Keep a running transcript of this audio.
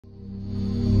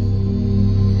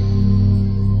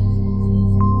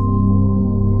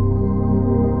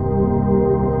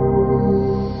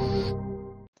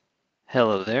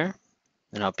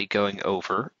now be going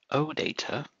over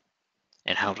OData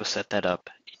and how to set that up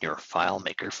in your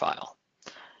FileMaker file.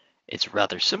 It's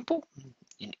rather simple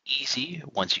and easy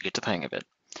once you get the hang of it.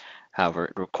 However,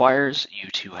 it requires you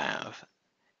to have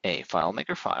a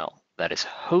FileMaker file that is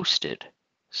hosted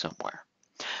somewhere.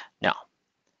 Now,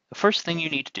 the first thing you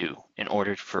need to do in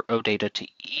order for OData to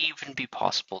even be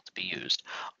possible to be used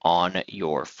on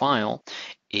your file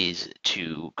is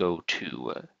to go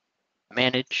to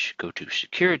Manage, go to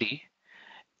Security,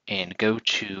 and go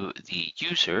to the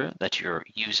user that you're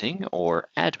using or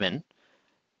admin,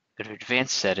 go to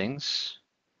Advanced Settings,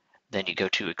 then you go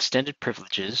to Extended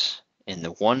Privileges, and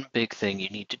the one big thing you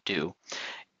need to do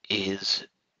is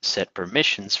set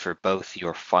permissions for both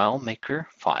your FileMaker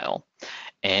file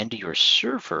and your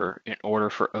server in order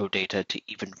for OData to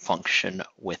even function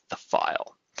with the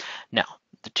file. Now,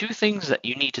 the two things that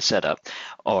you need to set up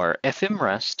are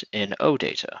FMRest and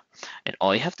OData, and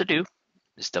all you have to do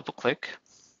is double click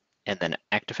and then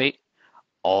activate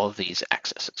all of these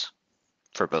accesses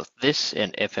for both this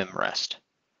and FMRest.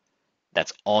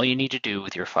 That's all you need to do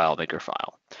with your FileMaker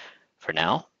file. For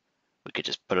now, we could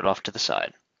just put it off to the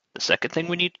side. The second thing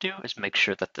we need to do is make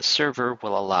sure that the server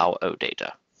will allow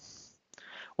OData,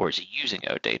 or is using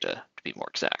OData to be more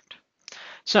exact.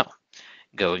 So,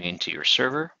 going into your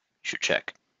server, you should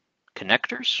check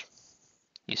Connectors.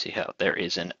 You see how there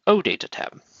is an OData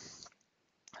tab.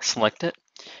 Select it,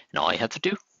 and all you have to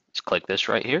do is click this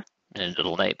right here, and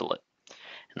it'll enable it.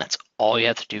 And that's all you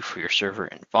have to do for your server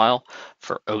and file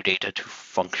for OData to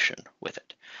function with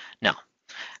it. Now,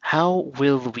 how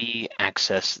will we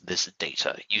access this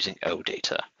data using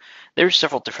OData? There's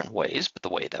several different ways, but the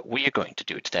way that we are going to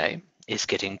do it today is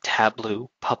getting Tableau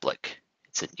Public.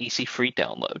 It's an easy free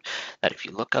download that if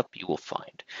you look up, you will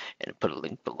find, and I'll put a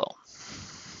link below.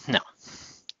 Now,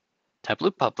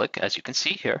 Tableau Public, as you can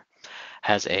see here,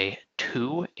 has a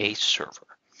server,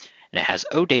 and it has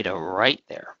OData right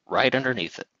there, right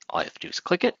underneath it. All you have to do is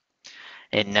click it,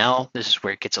 and now this is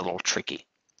where it gets a little tricky.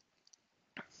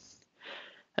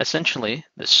 Essentially,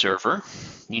 the server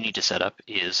you need to set up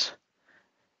is,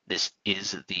 this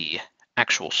is the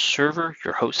actual server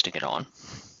you're hosting it on.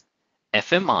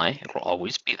 FMI, it will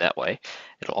always be that way.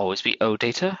 It'll always be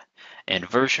OData and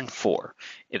version 4.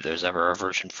 If there's ever a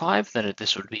version 5, then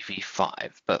this would be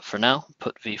v5. But for now,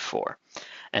 put v4.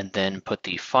 And then put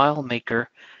the FileMaker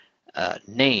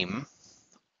name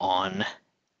on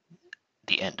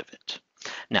the end of it.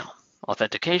 Now,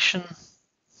 authentication,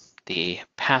 the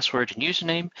password and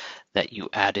username that you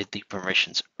added the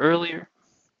permissions earlier,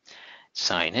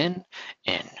 sign in,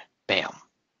 and bam,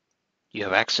 you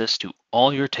have access to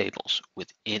all your tables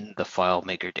within the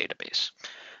FileMaker database.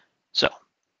 So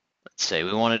let's say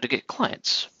we wanted to get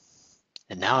clients,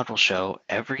 and now it will show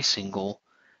every single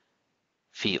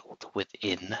field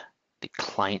within the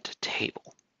client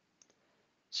table.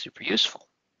 Super useful.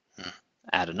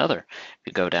 Add another. If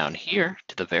you go down here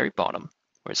to the very bottom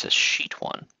where it says Sheet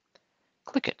 1,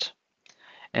 click it.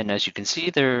 And as you can see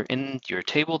there in your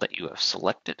table that you have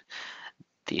selected,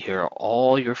 here are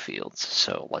all your fields.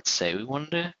 So let's say we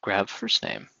wanted to grab first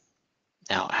name.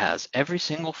 Now it has every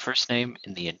single first name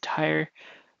in the entire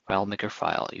FileMaker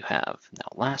file you have. Now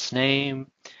last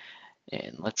name,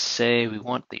 and let's say we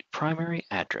want the primary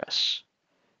address.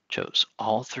 Chose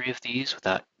all three of these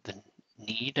without the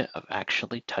need of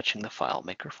actually touching the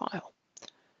FileMaker file.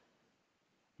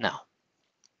 Now,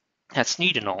 that's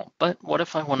neat and all, but what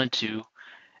if I wanted to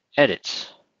edit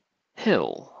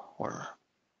Hill or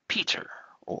Peter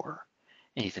or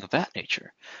anything of that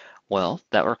nature? Well,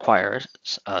 that requires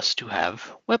us to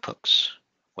have webhooks,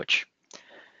 which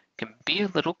can be a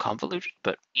little convoluted,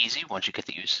 but easy once you get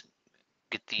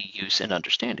the use and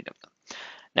understanding of them.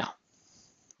 Now,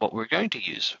 what we're going to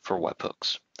use for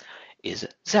webhooks is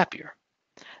Zapier.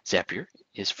 Zapier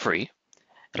is free.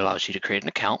 It allows you to create an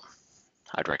account.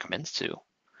 I'd recommend too.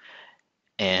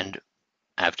 And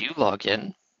after you log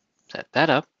in, set that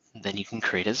up, then you can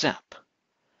create a Zap.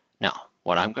 Now,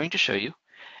 what I'm going to show you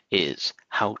is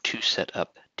how to set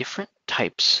up different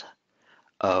types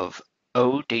of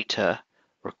OData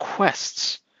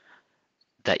requests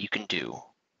that you can do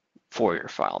for your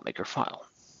FileMaker file.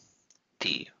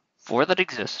 The four that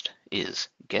exist is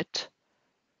get,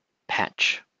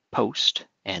 patch, post,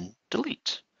 and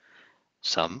delete.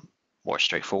 Some more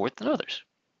straightforward than others.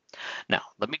 Now,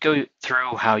 let me go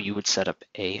through how you would set up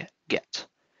a get.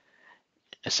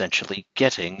 Essentially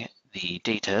getting the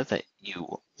data that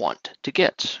you want to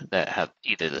get that have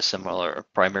either the similar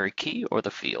primary key or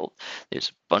the field. There's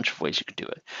a bunch of ways you can do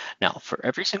it. Now, for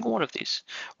every single one of these,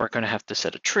 we're going to have to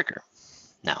set a trigger.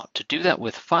 Now, to do that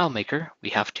with FileMaker, we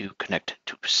have to connect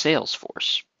to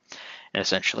Salesforce. And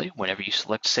essentially, whenever you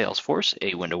select Salesforce,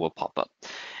 a window will pop up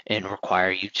and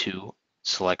require you to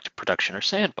select production or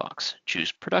sandbox.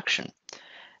 Choose production.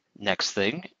 Next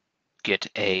thing, get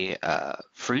a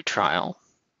free trial,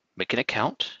 make an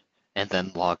account, and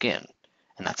then log in.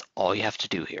 And that's all you have to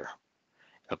do here.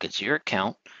 It'll get you your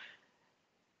account.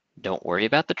 Don't worry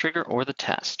about the trigger or the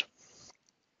test.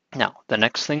 Now, the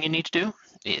next thing you need to do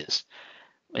is,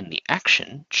 in the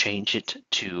action, change it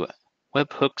to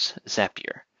webhooks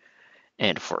Zapier.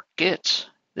 And for get,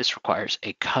 this requires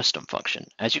a custom function.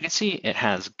 As you can see, it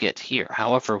has get here.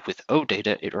 However, with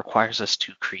OData, it requires us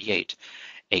to create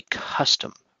a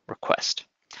custom request.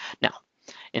 Now,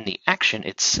 in the action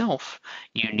itself,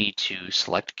 you need to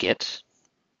select get,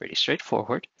 pretty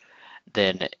straightforward.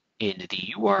 Then in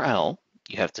the URL,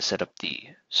 you have to set up the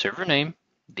server name,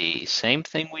 the same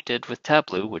thing we did with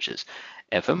Tableau, which is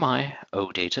FMI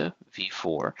OData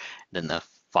v4, then the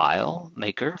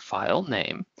FileMaker file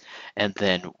name, and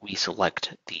then we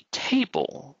select the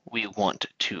table we want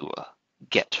to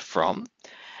get from,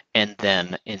 and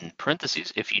then in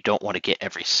parentheses, if you don't want to get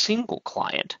every single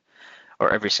client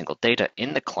or every single data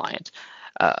in the client,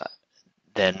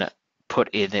 then put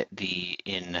in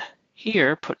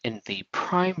put in the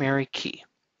primary key.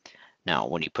 Now,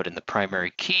 when you put in the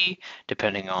primary key,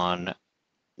 depending on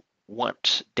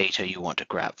what data you want to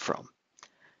grab from,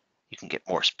 you can get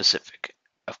more specific,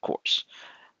 of course.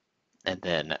 And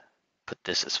then put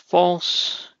this as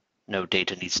false. No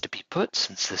data needs to be put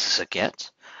since this is a get.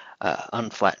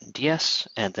 Unflattened yes,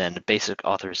 and then basic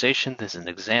authorization. This is an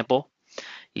example.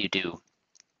 You do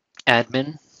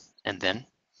admin and then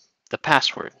the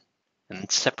password, and then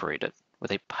separate it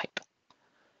with a pipe.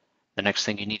 The next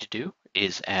thing you need to do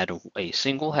is add a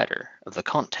single header of the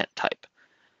content type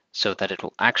so that it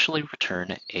will actually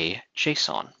return a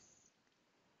JSON.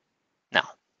 Now,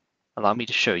 allow me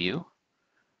to show you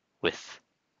with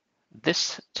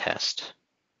this test.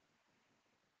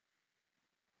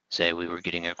 Say we were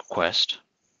getting a request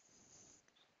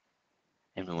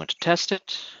and we want to test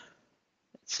it.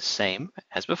 It's the same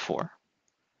as before,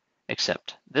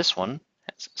 except this one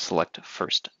has select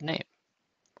first name.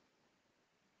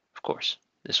 Of course,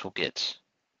 this will get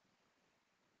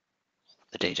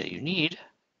the data you need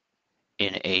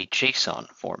in a JSON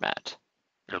format.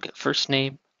 It'll get first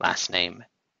name, last name,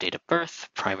 date of birth,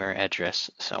 primary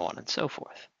address, so on and so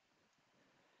forth,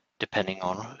 depending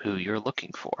on who you're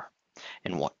looking for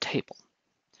and what table.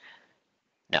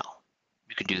 Now,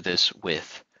 you can do this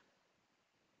with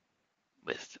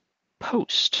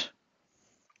post.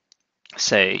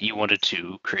 Say you wanted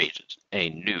to create a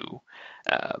new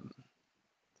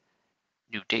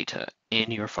data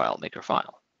in your FileMaker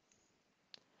file.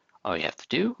 All you have to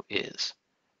do is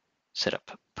set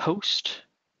up post.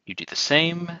 You do the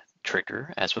same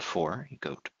trigger as before. You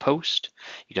go to post,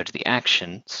 you go to the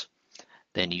actions,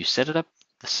 then you set it up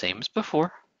the same as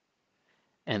before,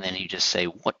 and then you just say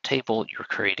what table you're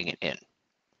creating it in.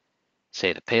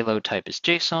 Say the payload type is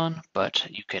JSON, but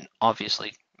you can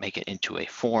obviously make it into a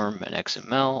form, an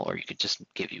XML, or you could just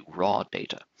give you raw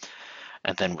data.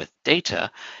 And then with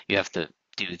data, you have to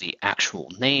do the actual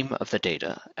name of the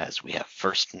data, as we have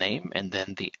first name and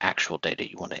then the actual data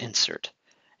you want to insert,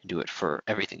 and do it for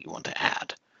everything you want to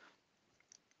add.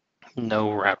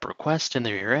 No wrap request in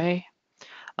the array,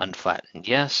 unflattened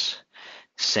yes,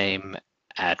 same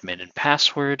admin and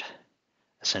password,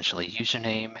 essentially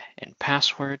username and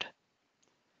password.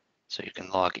 So you can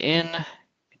log in,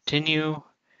 continue,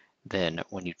 then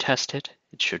when you test it,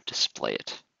 it should display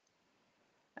it.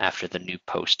 After the new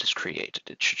post is created,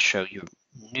 it should show you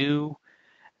new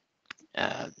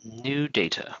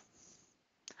data.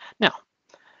 Now,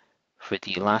 for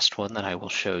the last one that I will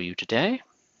show you today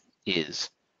is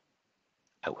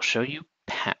I will show you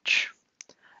patch,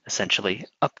 essentially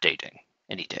updating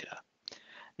any data.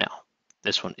 Now,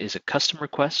 this one is a custom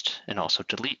request, and also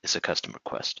delete is a custom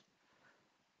request.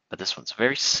 But this one's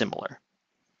very similar.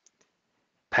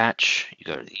 Patch, you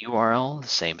go to the URL, the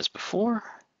same as before.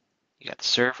 You got the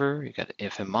server, you got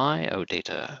FMI,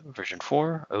 OData version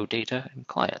 4, OData, and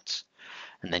clients.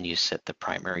 And then you set the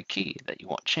primary key that you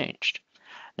want changed.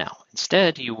 Now,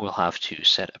 instead, you will have to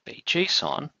set up a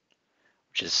JSON,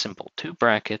 which is simple 2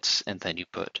 brackets, and then you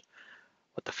put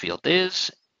what the field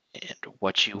is and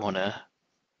what you want to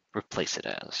replace it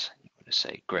as. You want to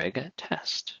say Greg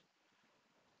test.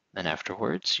 Then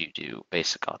afterwards, you do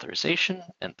basic authorization,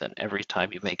 and then every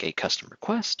time you make a custom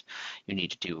request, you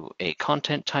need to do a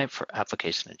content type for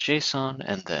application in JSON,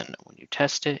 and then when you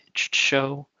test it, it should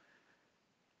show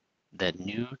the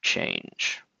new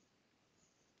change.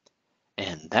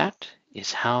 And that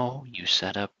is how you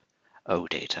set up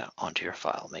OData onto your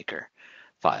FileMaker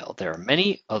file. There are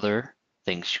many other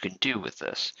things you can do with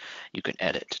this. You can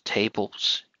edit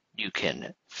tables, you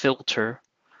can filter,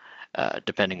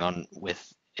 depending on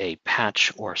with a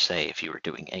patch, or say if you were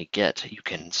doing a get, you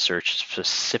can search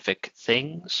specific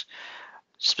things,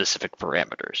 specific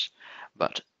parameters.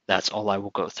 But that's all I will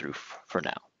go through for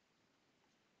now.